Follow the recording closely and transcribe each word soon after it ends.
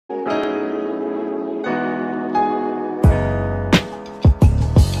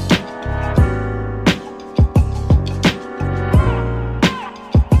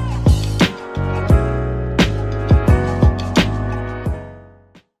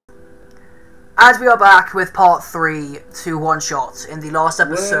And we are back with part 3 to OneShot. In the last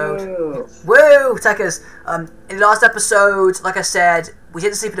episode... Whoa! Woo! Techers! In the last episode, like I said, we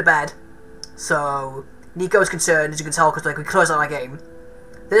didn't sleep in the bed. So, Nico's concerned, as you can tell, because we closed out our game.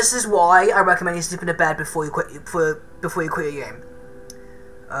 This is why I recommend you sleep in the bed before you quit your game.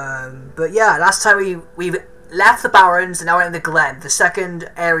 But yeah, last time we left the Barrens, and now we're in the Glen, the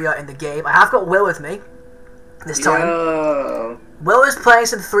second area in the game. I have got Will with me this time. Yo. Will is playing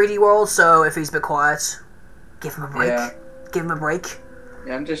some 3D World, so if he's a bit quiet, give him a break. Yeah. Give him a break.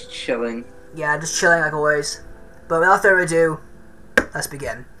 Yeah, I'm just chilling. Yeah, just chilling like always. But without further ado, let's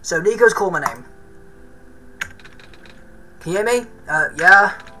begin. So Nico's called my name. Can you hear me?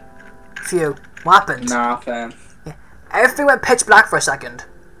 Yeah. Phew. What happened? Nah, fam. Yeah. Everything went pitch black for a second.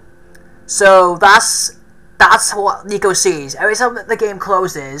 So that's what Nico sees. Every time the game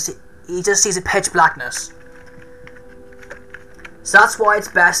closes, he just sees a pitch blackness. So that's why it's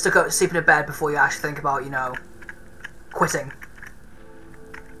best to go to sleep in a bed before you actually think about, you know, quitting.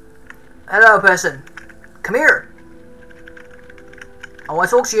 Hello, person. Come here. I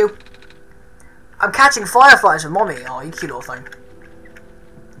want to talk to you. I'm catching fireflies with Mommy. Oh, you cute little thing.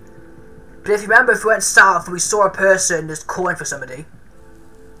 But if you remember, if we went south, we saw a person just calling for somebody.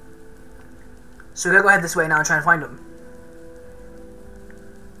 So we're gonna go ahead this way now and try and find him.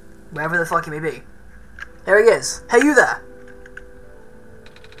 Wherever the fuck he may be. There he is. Hey, you there.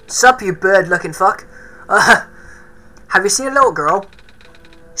 Sup, you bird-looking fuck. Have you seen a little girl?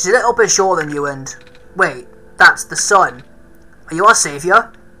 She's a little bit shorter than you and... Wait, that's the sun. Are you our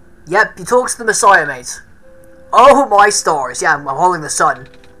saviour? Yep, you talk to the Messiah, mate. Oh my stars, yeah, I'm holding the sun.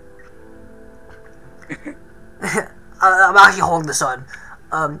 I'm actually holding the sun.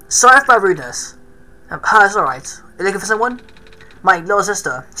 Sorry for my rudeness. It's alright. You looking for someone? My little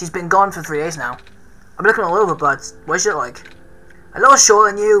sister. She's been gone for 3 days now. I'm looking all over, but what does she look like? A little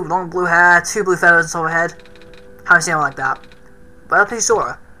shorter than you, long blue hair, 2 blue feathers on her head. Haven't seen anyone like that. But I think saw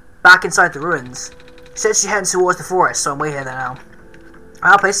her. Back inside the ruins. She said she's heading towards the forest, so I'm way here now.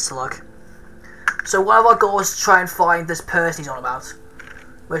 I have places to look. So one of our goals is to try and find this person he's on about.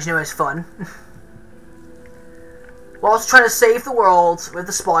 Which you know is fun. Whilst trying to save the world with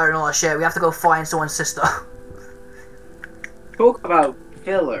the spire and all that shit, we have to go find someone's sister. Talk about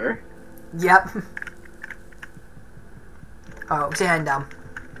filler. Yep. Oh, what's your hand down?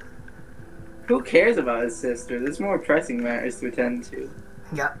 Who cares about his sister? There's more pressing matters to attend to.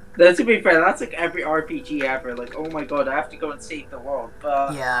 Yep. That's to be fair, that's like every RPG ever. Like, oh my god, I have to go and save the world.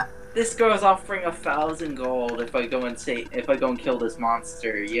 But yeah. This girl's offering 1,000 gold if I go and kill this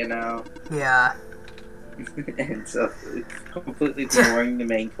monster. You know. Yeah. And so it's completely ignoring the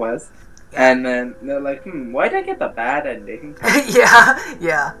main quest. And then they're like, why did I get the bad ending?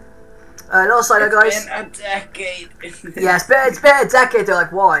 yeah. Little side note, guys. It's been a decade. Yeah, it's been a decade. They're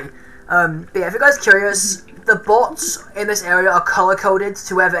like, why? But yeah, if you guys are curious, the bots in this area are color coded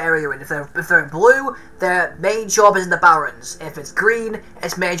to whatever area you're in. If they're in blue, their main job is in the Barrens. If it's green,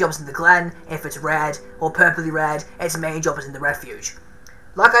 its main job is in the Glen. If it's red or purpley red, its main job is in the Refuge.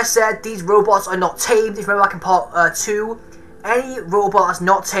 Like I said, these robots are not tamed. If you remember back in part 2, any robot that's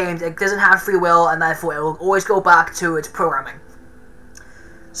not tamed, it doesn't have free will, and therefore it will always go back to its programming.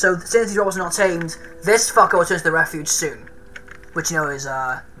 So since these robots are not tamed, this fucker will turn to the Refuge soon. Which you know is,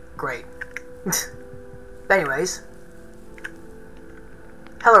 great. But anyways.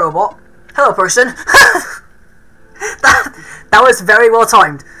 Hello, robot. Hello, person. that was very well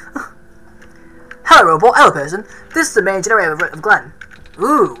timed. Hello, robot. Hello, person. This is the main generator of Glen.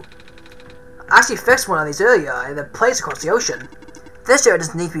 Ooh. I actually fixed one of these earlier in the place across the ocean. This generator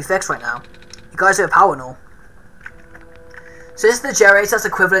doesn't need to be fixed right now. You guys have power and all. So this is the generator that's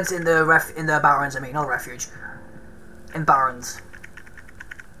equivalent in the Barrens, I mean, not the Refuge. In Barrens.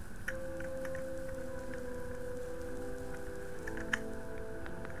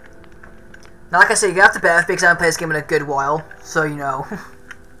 Now, like I said, you get after bed because I haven't played this game in a good while, so you know.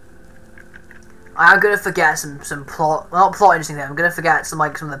 I am gonna forget some plot, well, not plot interesting things. I'm gonna forget some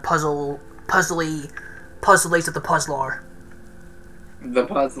of the puzzlies of the puzzler. The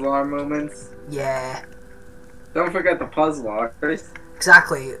puzzler moments. Yeah. Don't forget the puzzler.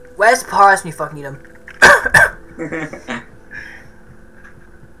 Exactly. Where's Paris when you fucking need him?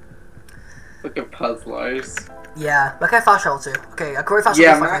 Look at puzzlers. Yeah, like I fast travel too. Okay, I could fast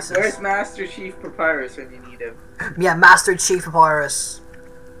travel. Yeah, where's Master Chief Papyrus when you need him? Yeah, Master Chief Papyrus.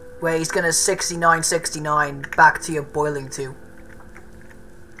 Where he's gonna 69 back to your boiling to.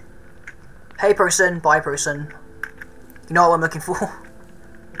 Hey person, bye person. You know what I'm looking for?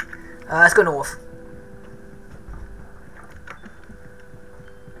 Let's go north.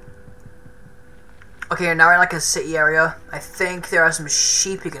 Okay, now we're in like a city area. I think there are some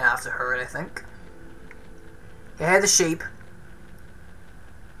sheep you can have to herd, I think. You hear the sheep.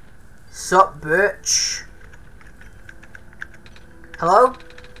 Sup, bitch? Hello?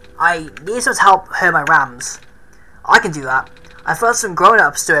 I need some help herd my rams. I can do that. I found some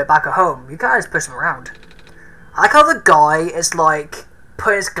grown-ups do it back at home. You guys push them around. I like how the guy is like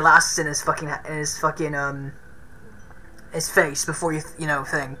putting his glasses in his fucking his face before you know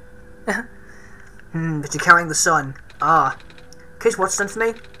thing. But you're carrying the sun. Ah. Can you watch sun for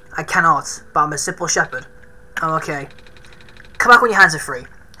me? I cannot, but I'm a simple shepherd. Oh, okay. Come back when your hands are free.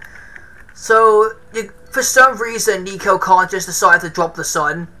 So, for some reason, Nico can't just decide to drop the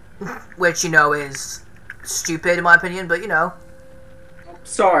sun, which, you know, is stupid in my opinion, but, you know.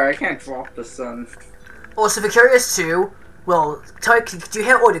 Sorry, I can't drop the sun. Also, if you're curious too, well, do you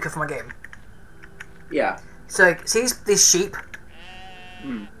hear audio from my game? Yeah. So, see these sheep?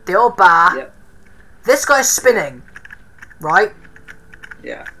 They all bar. Yep. This guy's spinning, right?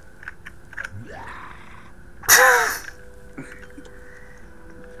 Yeah.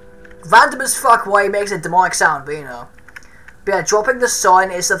 Random as fuck why he makes a demonic sound, but you know. But yeah, dropping the sun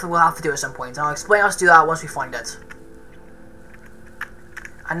is something we'll have to do at some point. I'll explain how to do that once we find it.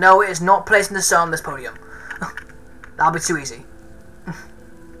 I know it is not placing the sun on this podium. That'll be too easy.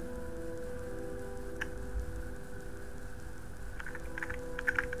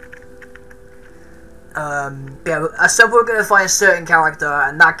 Yeah, at some point we're going to find a certain character,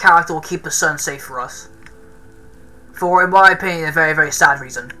 and that character will keep the sun safe for us. For, in my opinion, a very, very sad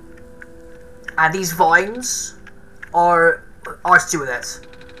reason. And these vines are to do with it.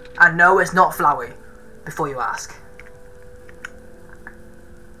 And no, it's not flowery, before you ask.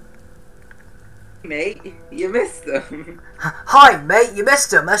 Mate, you missed them. Hi, mate, you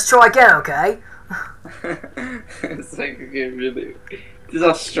missed them. Let's try again, okay? It's like, okay, really. This is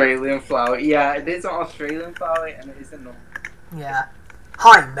Australian flower. Yeah, it is an Australian flower, and it is a normal. Yeah.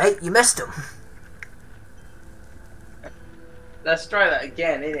 Hi, mate, you missed them. Let's try that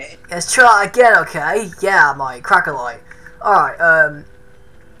again, innit? Let's try it again, okay? Yeah, mate, crack a light. Alright,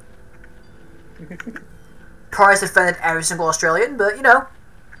 Price offended every single Australian, but, you know.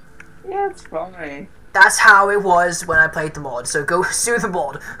 Yeah, it's fine. That's how it was when I played the mod, so go sue the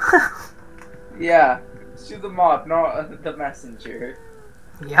mod. Yeah, sue the mod, not the messenger.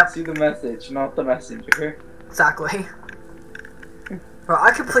 Yep. Sue the message, not the messenger. Exactly.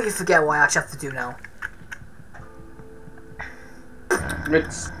 Right, I completely forget what I actually have to do now.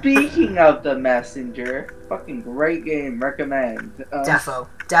 But speaking of the messenger, fucking great game, recommend. Defo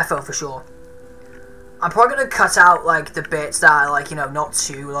for sure. I'm probably gonna cut out like the bits that are like, you know, not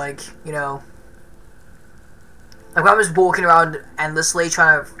too like, you know, like when I was walking around endlessly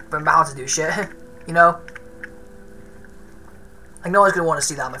trying to remember how to do shit, you know. Like no one's gonna want to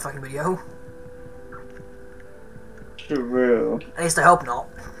see that in my fucking video. True. At least I hope not.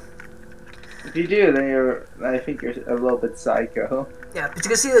 If you do, then I think you're a little bit psycho. Yeah, but you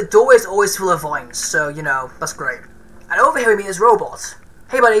can see the doorway is always full of vines, so, you know, that's great. And over here we meet this robot.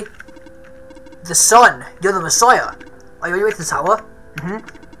 Hey, buddy. The sun. You're the Messiah. Are you on your way to the tower?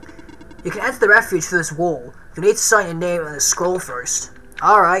 You can enter the refuge through this wall. You need to sign your name on the scroll first.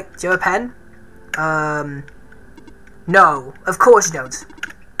 Alright, do you have a pen? No. Of course you don't.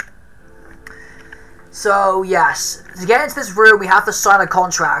 So, yes. To get into this room, we have to sign a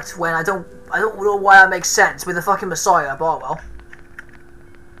contract when I don't know why that makes sense with the fucking Messiah, but oh well.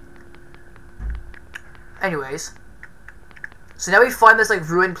 Anyways. So now we find this, like,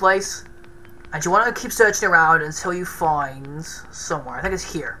 ruined place. And you want to keep searching around until you find somewhere. I think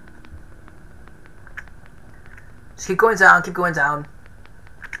it's here. Just keep going down, keep going down.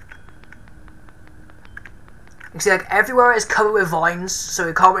 You can see, like, everywhere is covered with vines, so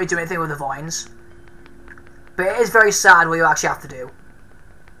we can't really do anything with the vines. But it is very sad what you actually have to do.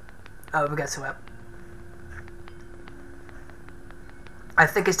 Oh, we'll get to it. I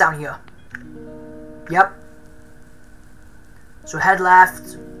think it's down here. Yep. So head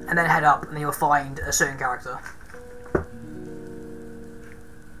left, and then head up, and then you'll find a certain character.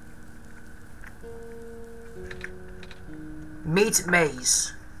 Meet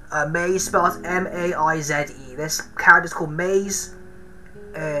Maize. Maize spelled M-A-I-Z-E. This character's called Maize,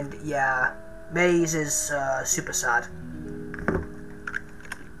 and yeah, Maize is super sad.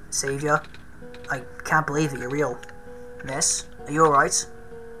 Savior, I can't believe it, you're real. Miss, are you alright?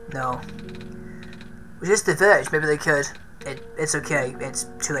 No. We just diverged, maybe they could. It's okay, it's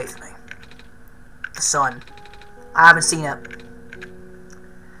too late for me. The sun. I haven't seen it.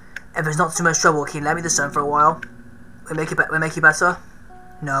 If it's not too much trouble, can you let me the sun for a while? Will make you better?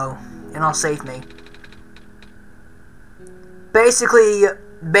 No, you'll not save me. Basically,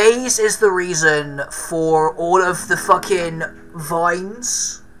 Maize is the reason for all of the fucking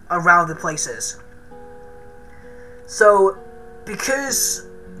vines around the places. So, because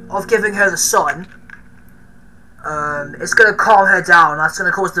of giving her the sun, it's gonna calm her down. That's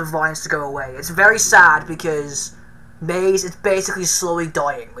gonna cause the vines to go away. It's very sad because Maize is basically slowly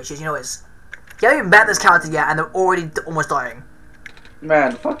dying, which is, you know, is you haven't even met this character yet, and they're already almost dying.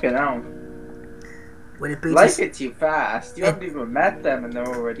 Man, fucking hell. Would it be life hits you fast. You haven't even met them, and they're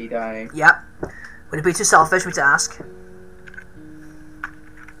already dying. Yep. Would it be too selfish for me to ask?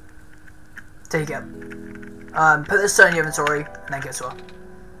 There you go. Put this sun in your inventory, and then give it to her.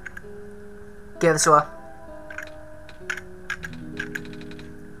 Give it to her.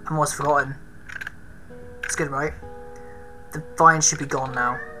 I've almost forgotten. It's good, right? The vine should be gone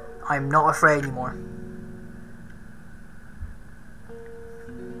now. I'm not afraid anymore.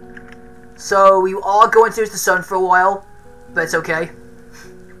 So, we are going to use the sun for a while, but it's okay.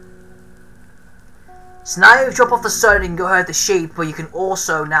 So now you drop off the sun and you can go herd the sheep, but you can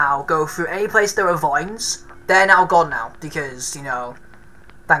also now go through any place there are vines. They're now gone now, because, you know,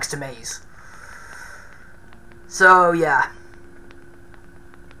 thanks to Maize. So, yeah.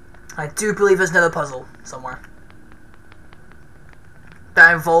 I do believe there's another puzzle somewhere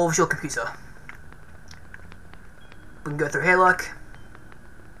that involves your computer. We can go through here, look.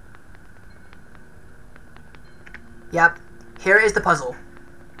 Yep, here is the puzzle.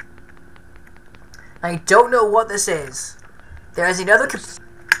 I don't know what this is. There's another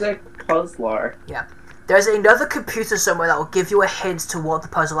puzzler. Yeah. There's another computer somewhere that will give you a hint to what the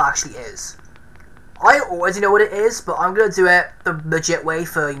puzzle actually is. I already know what it is, but I'm gonna do it the legit way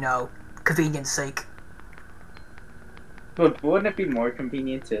for, you know, convenience sake. But wouldn't it be more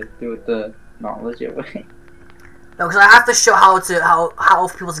convenient to do it the not legit way? No, because I have to show how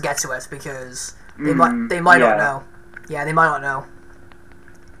for people to get to it, because they might not know. Yeah, they might not know.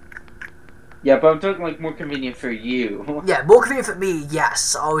 Yeah, but I'm talking like more convenient for you. Yeah, more convenient for me.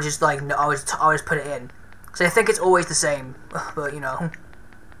 Yes, I would just like I would just put it in. So I think it's always the same, but you know,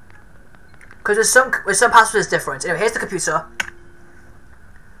 because with some passwords it's different. Anyway, here's the computer.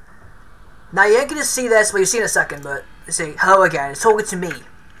 Now you ain't gonna see this, well you'll see in a second, but you see, hello again. It's talking to me.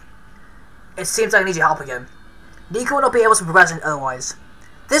 It seems like I need your help again. Nico will not be able to progress otherwise.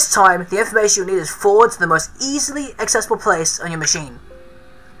 This time, the information you need is forwarded to the most easily accessible place on your machine.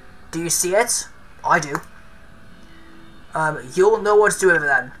 Do you see it? I do. You'll know what to do with it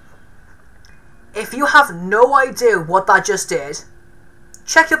then. If you have no idea what that just did,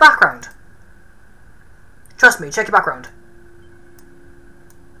 check your background. Trust me, check your background.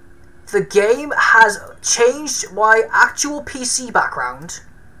 The game has changed my actual PC background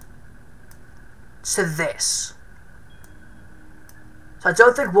to this. So I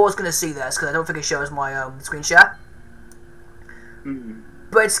don't think War's going to see this, because I don't think it shows my screen share.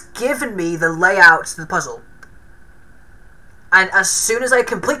 But it's given me the layout to the puzzle. And as soon as I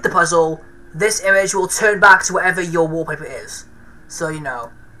complete the puzzle, this image will turn back to whatever your wallpaper is. So, you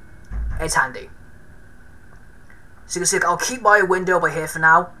know, it's handy. So you can see, I'll keep my window by here for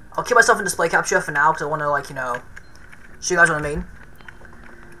now. I'll keep myself in display capture for now, because I want to, like, you know, show you guys what I mean.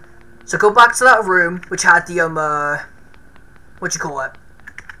 So go back to that room, which had the, what you call it?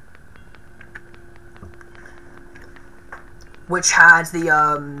 Which had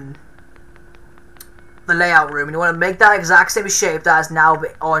the layout room, and you want to make that exact same shape that is now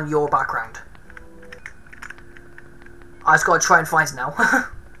on your background. I just gotta try and find it now.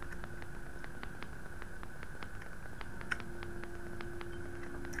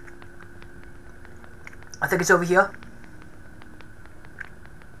 I think it's over here.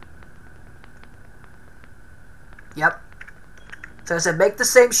 Yep. So I said, make the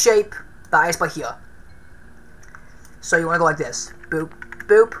same shape that is by here. So you want to go like this: boop,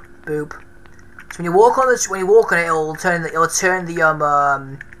 boop, boop. So when you walk on this, it, it'll turn the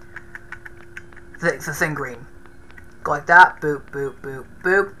thing green. Go like that: boop, boop, boop,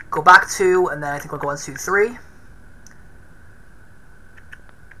 boop. Go back 2, and then I think we'll go 1, 2, 3.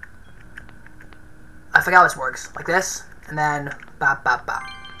 I forgot how this works. Like this, and then bap, bap, bap.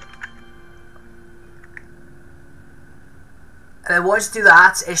 And then once you do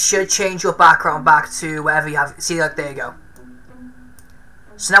that, it should change your background back to wherever you have. See, like, there you go.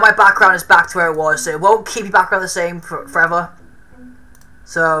 So now my background is back to where it was, so it won't keep your background the same forever.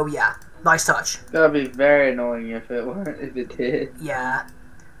 So yeah, nice touch. That'd be very annoying if it did. Yeah.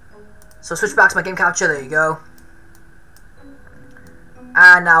 So switch back to my game capture. There you go.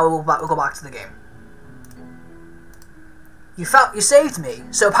 And now we'll go back to the game. You saved me.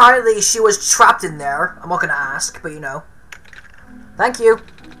 So apparently she was trapped in there. I'm not gonna ask, but you know. Thank you.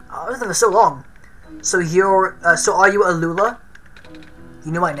 Oh, this thing is so long. So are you a Lula?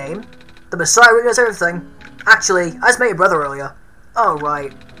 You knew my name? The Messiah really knows everything. Actually, I just met your brother earlier. Oh,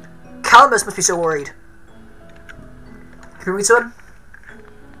 right. Calamus must be so worried. Can we read to him?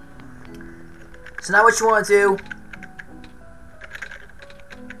 So now what you want to do...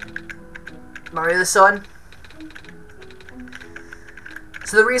 Marry the son.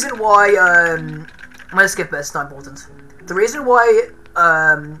 So the reason why... I'm going to skip this, it's not important. The reason why...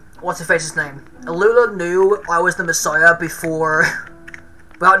 what's her face's name? Alula knew I was the Messiah before...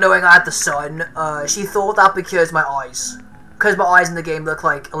 without knowing I had the sun. She thought that because my eyes. Because my eyes in the game look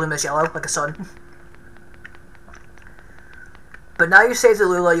like a luminous yellow, like a sun. But now you saved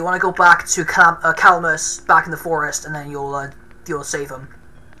Alula, you want to go back to Calamus, back in the forest, and then you'll save him.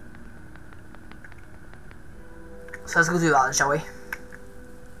 So let's go do that then, shall we?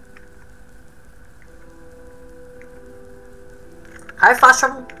 Can I fast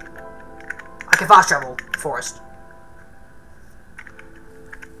travel? I can fast travel. Forest.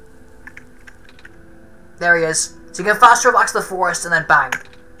 There he is. So you can fast travel back to the forest and then bang.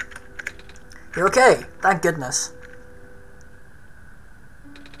 You're okay. Thank goodness.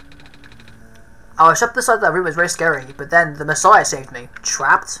 I was up the side of that room, it was very scary, but then the Messiah saved me.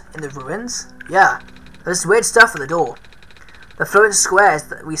 Trapped in the ruins? Yeah. There's weird stuff at the door. The floating squares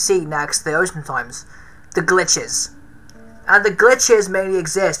that we see next to the ocean times. The glitches. And the glitches mainly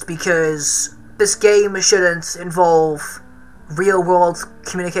exist because this game shouldn't involve real-world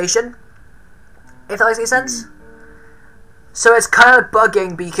communication. If that makes any sense. So it's kind of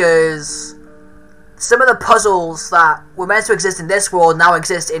bugging because some of the puzzles that were meant to exist in this world now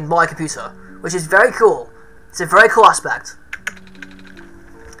exist in my computer, which is very cool. It's a very cool aspect.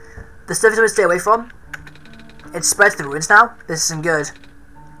 The stuff you stay away from. It spreads the ruins now. This isn't good.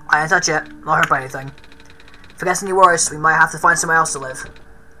 I didn't touch it. Not hurt by anything. If it gets any worse, we might have to find somewhere else to live.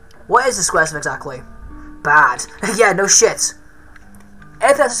 What is the square stuff exactly? Bad. Yeah, no shit.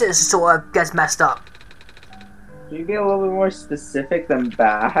 If that sort of gets messed up. Can you be a little bit more specific than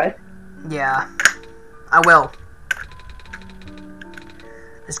bad? Yeah. I will.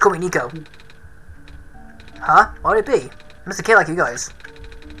 Just call me Nico. Huh? Why would it be? I'm just a kid like you guys.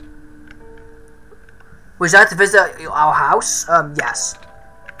 Would you like to visit our house? Yes.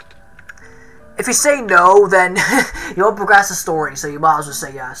 If you say no, then you won't progress the story, so you might as well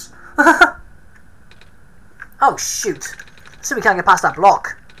say yes. Oh, shoot. So we can't get past that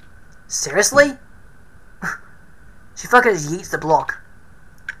block. Seriously? She fucking just yeets the block.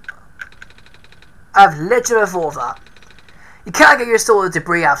 I've literally thought of that. You can't get used to all the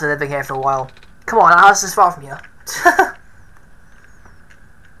debris after living here for a while. Come on, our house is far from here.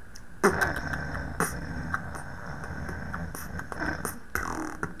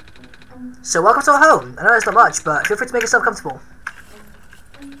 So welcome to our home. I know it's not much, but feel free to make yourself comfortable.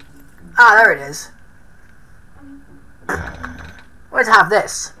 Ah, there it is. Why to have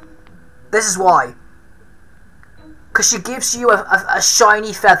this? This is why. Because she gives you a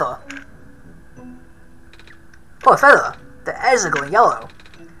shiny feather. Oh, a feather. The eggs are going yellow.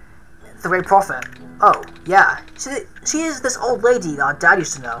 The Great Prophet. Oh, yeah. She is this old lady that our dad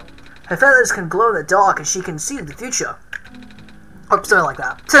used to know. Her feathers can glow in the dark and she can see the future. Or something like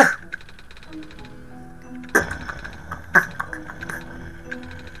that.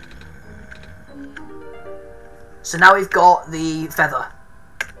 So now we've got the feather.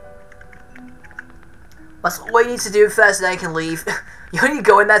 That's all you need to do first, and then you can leave. You only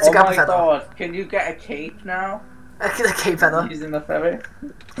go in there to grab a feather. Oh my god, can you get a cape now? A cape feather? Using the feather?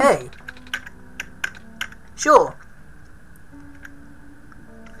 Hey. Sure.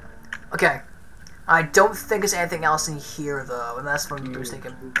 Okay. I don't think there's anything else in here, though, unless I'm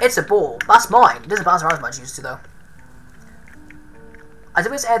mistaken. It's a ball. That's mine. It doesn't bounce around as much as it used to, though. I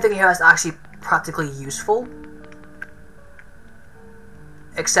don't think there's anything here that's actually practically useful.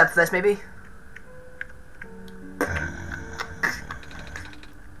 Except for this, maybe?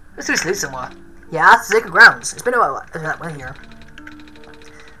 Let's do sleep somewhere. Yeah, that's the sacred grounds. It's been a while that went here.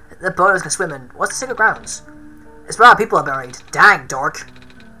 The boaters can swim in. What's the sacred grounds? It's where our people are buried. Dang, dork.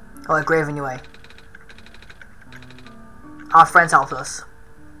 Oh, a grave anyway. Our friends helped us.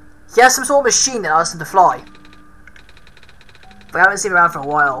 He has some sort of machine that allows him to fly. But I haven't seen him around for a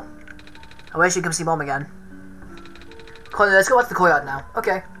while. I wish you could see Mom again. Let's go back to the courtyard now.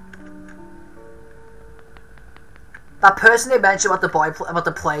 Okay. That person they mentioned about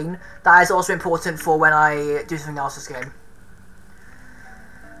the plane, that is also important for when I do something else this game.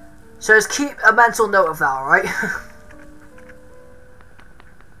 So just keep a mental note of that, alright?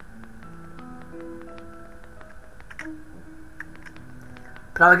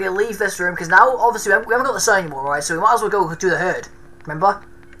 But I'm going to leave this room, because now, obviously, we haven't got the sun anymore, right? So we might as well go do the herd. Remember?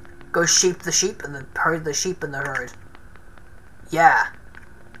 Go sheep the sheep, and then herd the sheep and the herd. Yeah.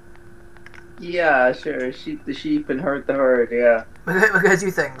 Yeah, sure. Sheep the sheep and herd the herd, yeah. We're gonna do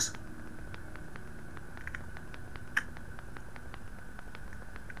things.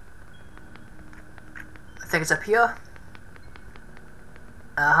 think it's up here.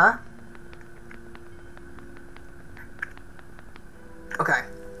 Uh-huh. Okay.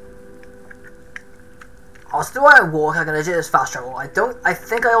 Also, do I walk? I'm gonna do this fast travel. I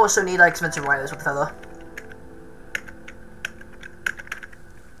think I also need like something to ride this with feather.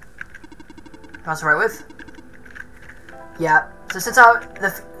 That's to write with. Yeah. So since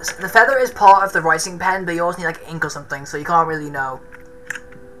the feather is part of the writing pen, but you also need like ink or something, so you can't really know.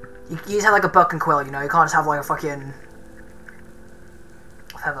 You just have like a book and quill, you know. You can't just have like a fucking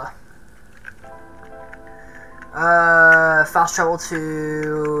feather. Fast travel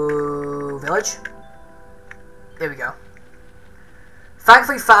to village. There we go.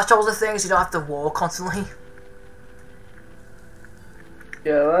 Thankfully, fast travel's a thing, so you don't have to walk constantly.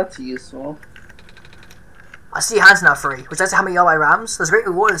 Yeah, that's useful. I see your hands now free, which is how many are my rams. There's a great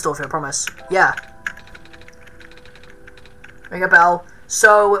reward in store for you, I promise. Yeah. Ring a bell.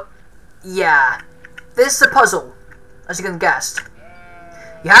 So, yeah. This is a puzzle, as you can guess.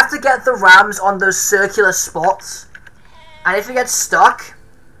 You have to get the rams on those circular spots, and if you get stuck,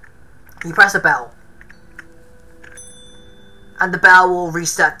 you press a bell. And the bell will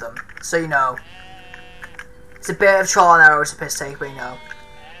reset them, so you know. It's a bit of trial and error, it's a piss take, but you know.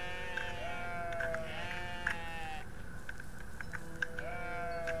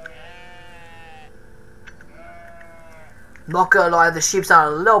 Not gonna lie, the sheep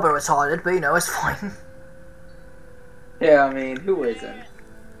sound a little bit retarded, but you know, it's fine. Yeah, I mean, who isn't?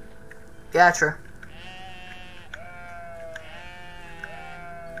 Yeah, true.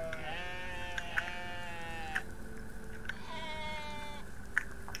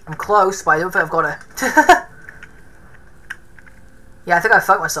 I'm close, but I don't think I've got it. Yeah, I think I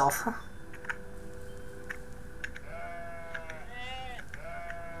fucked myself.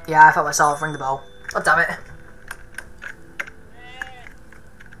 Yeah, I fucked myself. Ring the bell. Oh, damn it.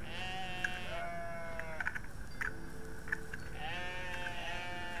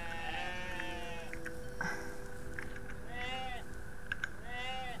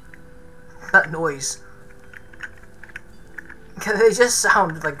 That noise. They just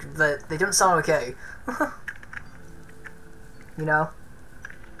sound like they don't sound okay. You know?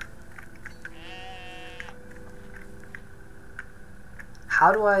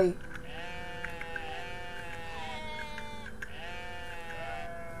 How do I...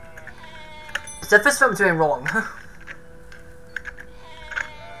 It's the first time I'm doing wrong.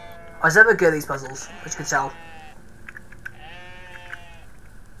 I was never good at these puzzles, which you can tell.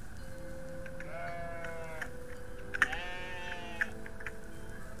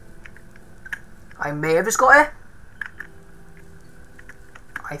 I may have just got it.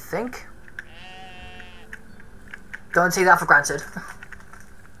 I think. Don't take that for granted.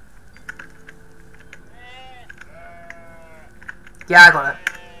 Yeah, I got it.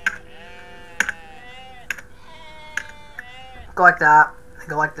 Go like that.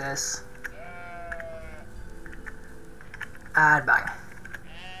 Go like this. And bang.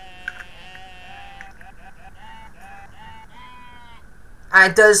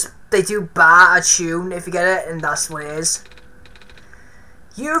 And it does... They do bar a tune if you get it, and that's what it is.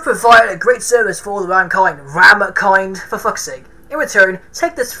 You've provided a great service for the mankind, ram-kind, for fuck's sake. In return,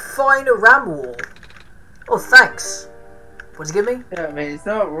 take this fine ram wool. Oh, thanks. What did you give me? Yeah, I mean, it's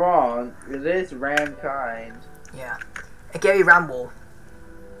not wrong. It is ram-kind. Yeah. It gave me ram wool.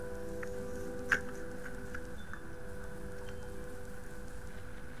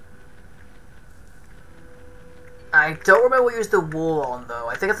 I don't remember what you used the wool on, though.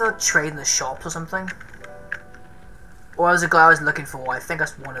 I think I have to trade in the shops or something. Or was a guy I was looking for. I think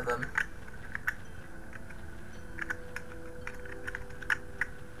that's one of them.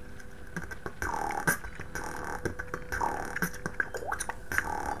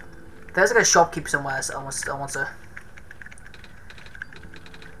 There's like a shopkeeper somewhere, so I want to...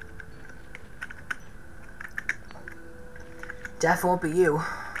 Definitely won't be you.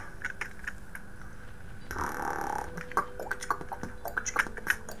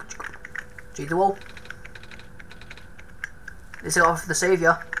 G the wall. This is off the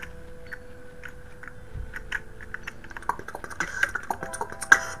savior.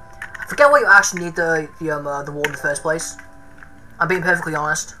 I forget why you actually need the wall in the first place. I'm being perfectly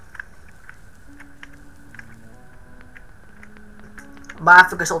honest. But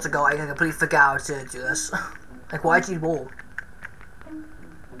after consult to go, I completely forgot how to do this. Like, why do you need wall?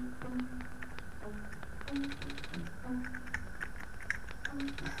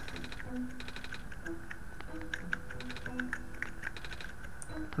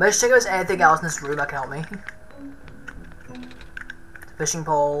 Let's check if there's anything else in this room that can help me. Fishing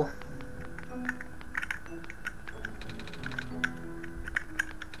pole.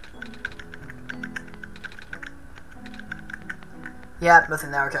 Yeah,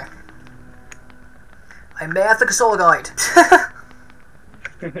 nothing there, okay. I may have to console a guide.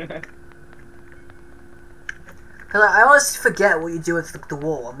 Because I honestly forget what you do with the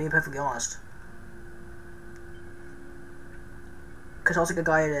wall, I'm being perfectly honest. Because how good a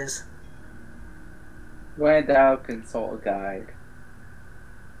guy it is. When in doubt, consult a guide.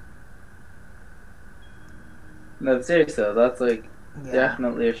 No, seriously, that's like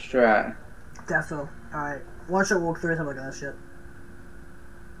definitely a strat. Defo. Alright. Watch it walk through something like that shit.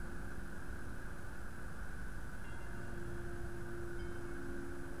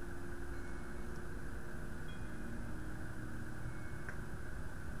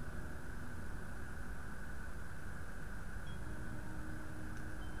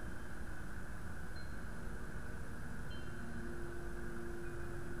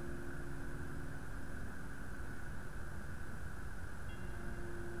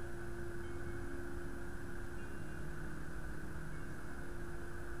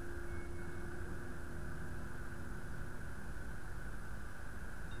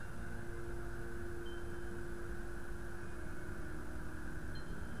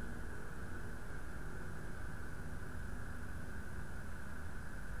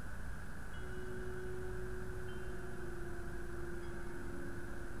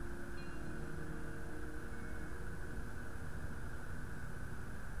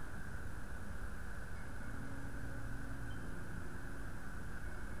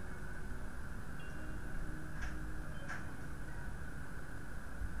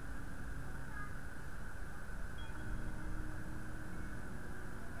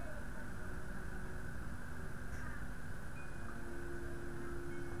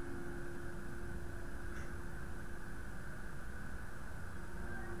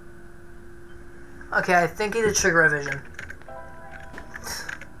 Okay, I think it's a trigger revision.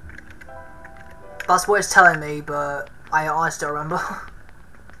 That's what it's telling me, but I honestly don't remember. I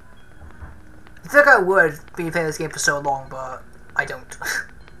think I would be playing this game for so long, but I don't.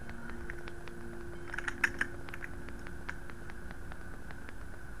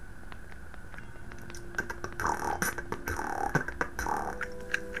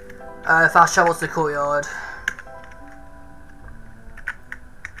 Fast travel to the courtyard.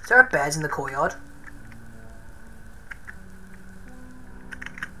 Is there a bed in the courtyard?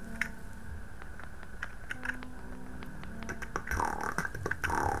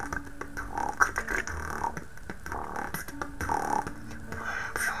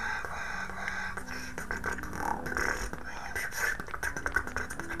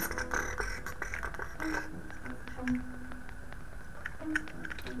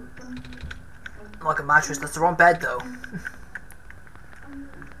 Like a mattress. That's the wrong bed, though.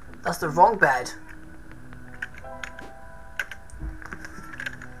 That's the wrong bed.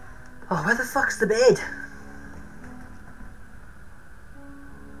 Oh, where the fuck's the bed?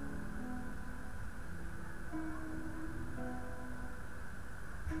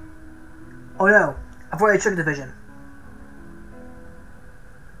 Oh no, I've already triggered the vision.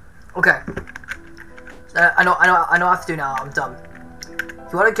 Okay. I know what I have to do now. I'm done.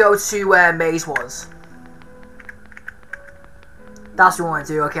 You want to go to where Maize was. That's what I want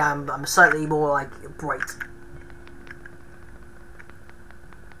to do. Okay, I'm slightly more like bright.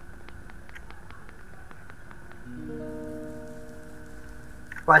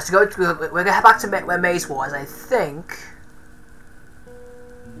 Right, so we're gonna head back to where Maize was. I think.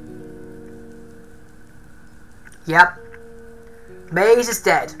 Yep. Maize is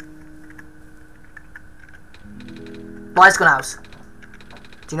dead. Lights gone out.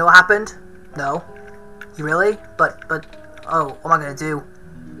 Do you know what happened? No. You really? But, oh, what am I gonna do?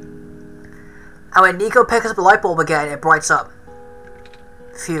 And when Nico picks up the light bulb again, it brights up.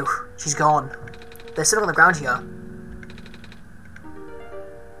 Phew, she's gone. There's something on the ground here.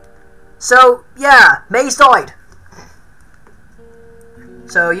 So, yeah, Maize died.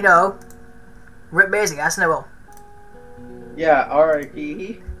 So, you know, rip Maize, I guess, and I will. Yeah,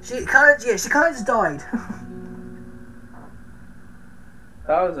 R.I.P. She kind of just died.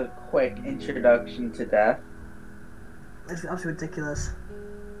 That was a quick introduction to death. It's absolutely ridiculous.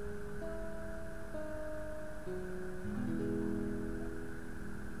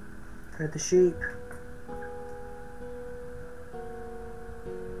 Heard the sheep.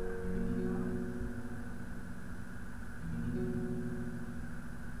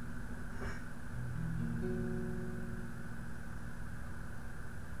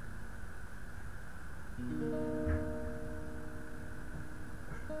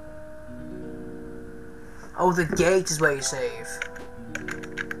 Oh, the gate is where you save.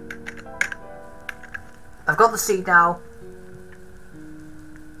 I've got the seed now.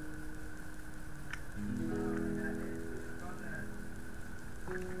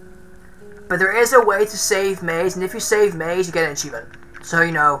 But there is a way to save Maize, and if you save Maize, you get an achievement. So,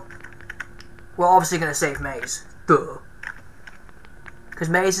 you know, we're obviously going to save Maize. Duh. Because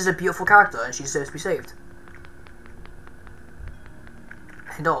Maize is a beautiful character, and she deserves to be saved.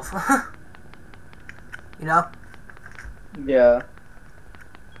 End of. You know? Yeah.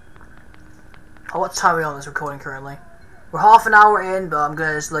 Oh, what time are we on this recording currently? We're half an hour in, but I'm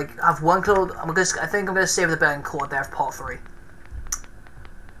gonna just, like, have one code. I think I'm gonna save the bed and call it there for part 3.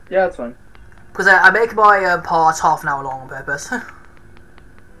 Yeah, that's fine. Because I make my parts half an hour long on purpose.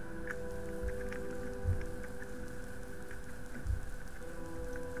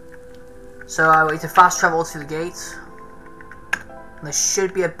 So we need to fast travel to the gate. And there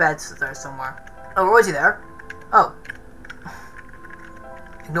should be a bed there somewhere. Oh, we're already there. Oh.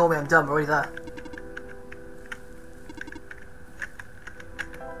 Ignore me, I'm dumb, we're already there.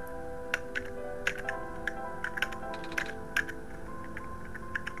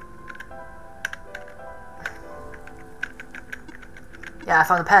 Yeah, I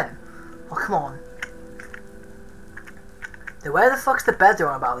found the pen. Oh, come on. Then where the fuck's the bed they're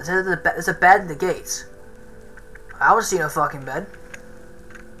on about? There's a bed in the gate. I don't see no fucking bed.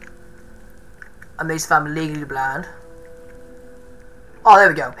 Amazed if I'm legally blind. Oh, there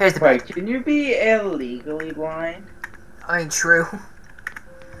we go. Here's the bed. Wait, can you be illegally blind? I mean, true.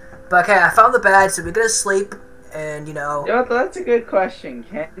 But okay, I found the bed, so we're gonna sleep, and you know... Yeah, that's a good question.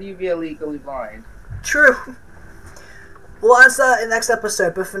 Can you be illegally blind? True. We'll answer that in the next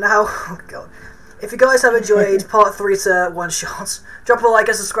episode, but for now, oh god. If you guys have enjoyed part 3 to OneShot, drop a like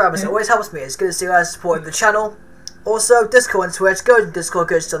and subscribe, it always helps me. It's good to see you guys supporting the channel. Also, Discord and Twitch, go to Discord,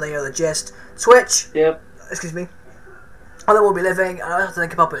 go to know the gist. Twitch, yep. Excuse me. I know we'll be living, and I have to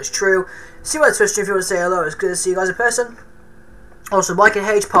think about it, it's true. See you on Twitch stream if you want to say hello, it's good to see you guys in person. Also, Mike and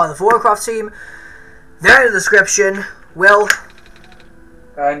H, part of the Warcraft team. They're in the description. Will.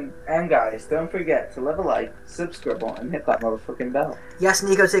 And guys, don't forget to leave a like, subscribe, and hit that motherfucking bell. Yes,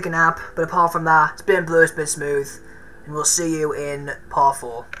 Nico, take a nap, but apart from that, it's been blue, it's been smooth, and we'll see you in part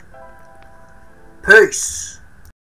 4. Peace!